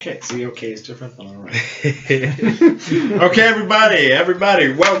Okay, see, okay is different than all right. Okay,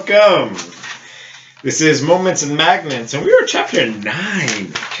 everybody, welcome. This is Moments and Magnets, and we are chapter 9.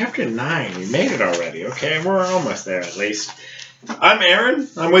 Chapter 9, we made it already, okay? We're almost there, at least. I'm Aaron.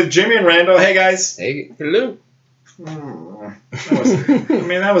 I'm with Jimmy and Randall. Hey, guys. Hey, hello.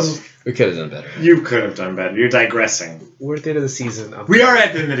 That was... We could have done better. You could have done better. You're digressing. We're at the end of the season. We are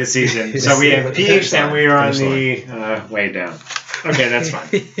at the end of the season, so we have peaked and we are on the way down. Okay, that's fine.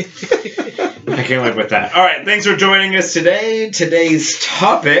 I can live with that. All right, thanks for joining us today. Today's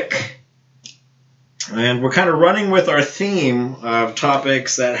topic, and we're kind of running with our theme of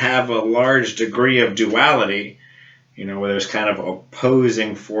topics that have a large degree of duality, you know, where there's kind of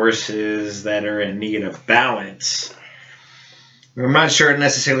opposing forces that are in need of balance. I'm not sure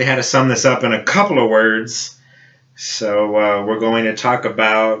necessarily how to sum this up in a couple of words, so we're going to talk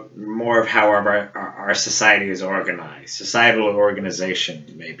about more of how our society is organized. Societal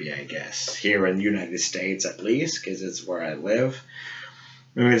organization, maybe, I guess, here in the United States at least, because it's where I live.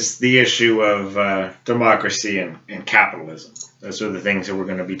 And it's the issue of democracy and capitalism. Those are the things that we're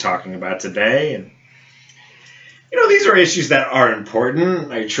going to be talking about today. And you know, these are issues that are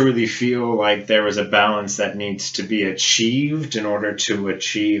important. I truly feel like there is a balance that needs to be achieved in order to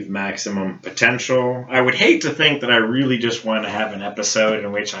achieve maximum potential. I would hate to think that I really just want to have an episode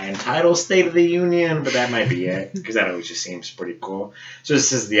in which I entitle State of the Union, but that might be it, because that always just seems pretty cool. So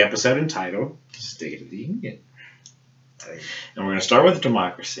this is the episode entitled State of the Union. And we're going to start with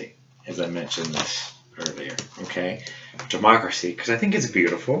democracy, as I mentioned this earlier, okay? Democracy, because I think it's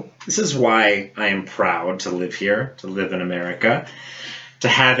beautiful. This is why I am proud to live here, to live in America, to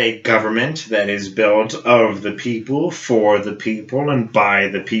have a government that is built of the people, for the people, and by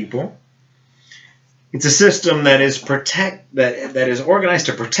the people. It's a system that is that is organized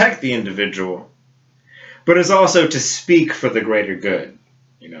to protect the individual, but is also to speak for the greater good,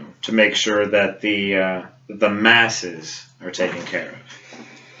 you know, to make sure that the masses are taken care of.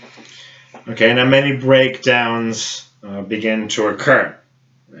 Okay, now many breakdowns begin to occur.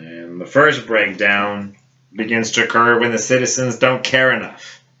 And the first breakdown begins to occur when the citizens don't care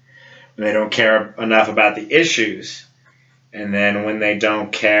enough. When they don't care enough about the issues. And then when they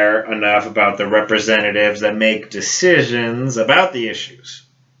don't care enough about the representatives that make decisions about the issues.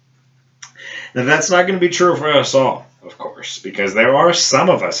 Now that's not going to be true for us all, of course, because there are some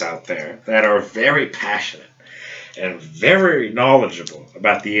of us out there that are very passionate and very knowledgeable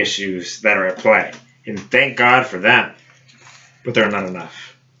about the issues that are at play. And thank God for them. But they're not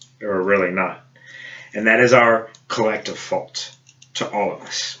enough. They're really not. And that is our collective fault to all of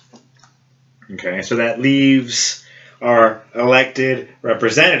us. Okay, so that leaves our elected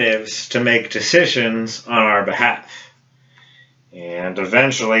representatives to make decisions on our behalf. And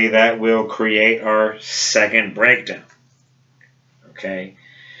eventually that will create our second breakdown. Okay?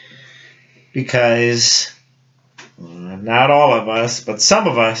 Because not all of us, but some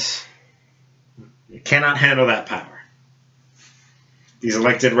of us cannot handle that power. These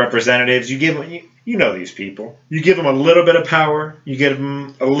elected representatives, you know these people. You give them a little bit of power, you give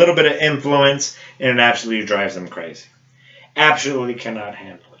them a little bit of influence, and it absolutely drives them crazy. Absolutely cannot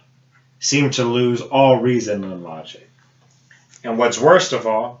handle it. Seem to lose all reason and logic. And what's worst of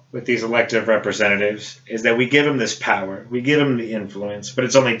all with these elected representatives is that we give them this power, we give them the influence, but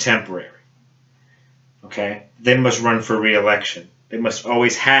it's only temporary. Okay? They must run for re-election. They must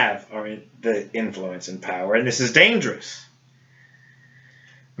always have the influence and power, and this is dangerous.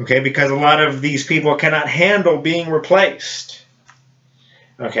 Okay, because a lot of these people cannot handle being replaced.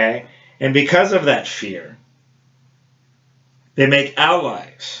 Okay, and because of that fear, they make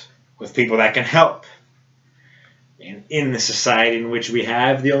allies with people that can help. And in the society in which we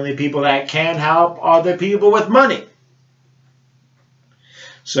have, the only people that can help are the people with money.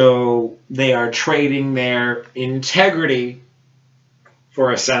 So they are trading their integrity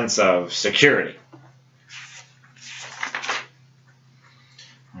for a sense of security.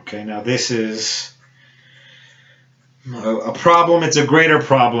 Okay, now this is a problem. It's a greater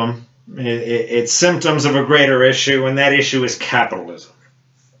problem. It's symptoms of a greater issue, and that issue is capitalism.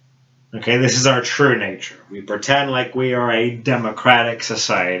 Okay, this is our true nature. We pretend like we are a democratic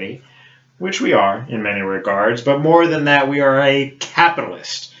society, which we are in many regards, but more than that, we are a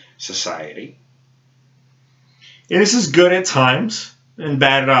capitalist society. And this is good at times and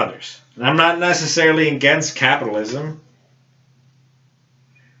bad at others. And I'm not necessarily against capitalism.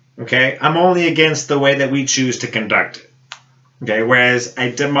 Okay, I'm only against the way that we choose to conduct it. Okay, whereas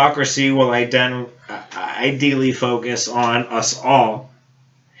a democracy will ideally focus on us all,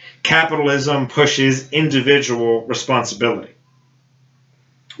 capitalism pushes individual responsibility.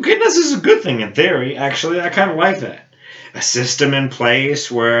 Okay, this is a good thing in theory, actually. I kind of like that. a system in place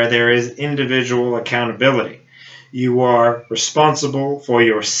where there is individual accountability. You are responsible for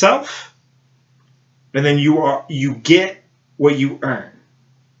yourself, and then you get what you earn.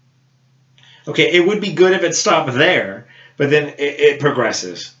 Okay, it would be good if it stopped there, but then it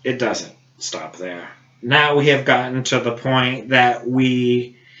progresses. It doesn't stop there. Now we have gotten to the point that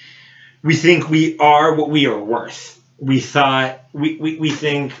we think we are what we are worth. We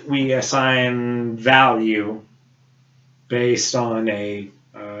think we assign value based on a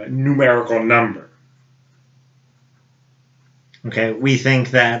numerical number. Okay, we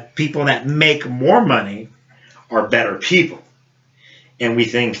think that people that make more money are better people. And we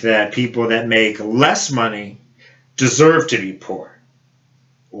think that people that make less money deserve to be poor,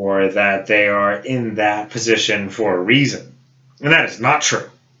 or that they are in that position for a reason. And that is not true.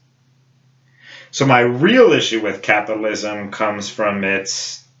 So my real issue with capitalism comes from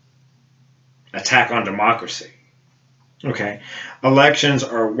its attack on democracy. Okay, elections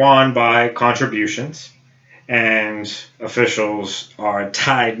are won by contributions, and officials are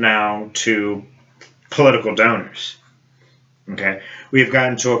tied now to political donors. Okay, we have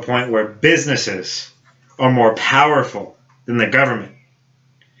gotten to a point where businesses are more powerful than the government.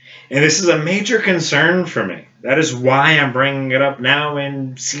 And this is a major concern for me. That is why I'm bringing it up now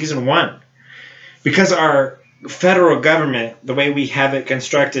in season 1. Because our federal government, the way we have it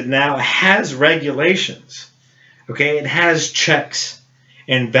constructed now, has regulations. Okay, it has checks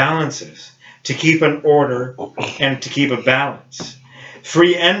and balances to keep an order and to keep a balance.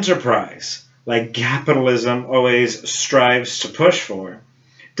 Free enterprise, like capitalism always strives to push for,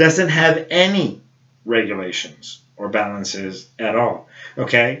 doesn't have any regulations or balances at all.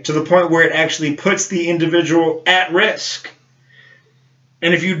 Okay, to the point where it actually puts the individual at risk.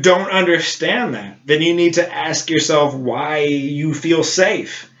 And if you don't understand that, then you need to ask yourself why you feel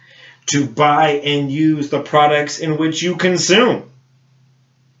safe to buy and use the products in which you consume.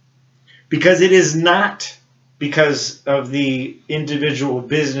 Because it is not because of the individual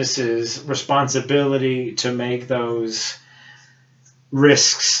business's responsibility to make those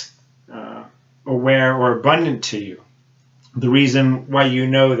risks aware or abundant to you. The reason why you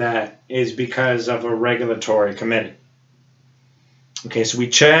know that is because of a regulatory committee. Okay, so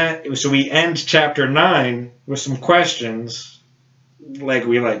we end chapter 9 with some questions like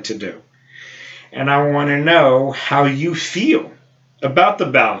we like to do. And I want to know how you feel about the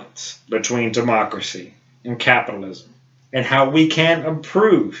balance between democracy and capitalism and how we can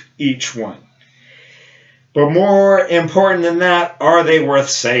improve each one. But more important than that, are they worth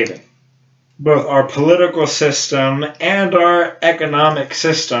saving? Both our political system and our economic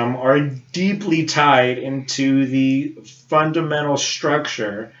system are deeply tied into the fundamental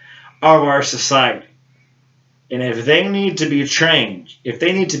structure of our society. And if they need to be changed,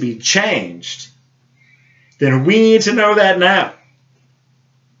 then we need to know that now.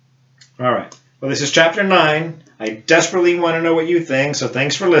 All right. Well, this is chapter 9. I desperately want to know what you think, so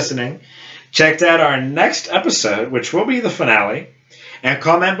thanks for listening. Check out our next episode, which will be the finale, and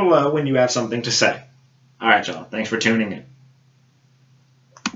comment below when you have something to say. All right, y'all. Thanks for tuning in.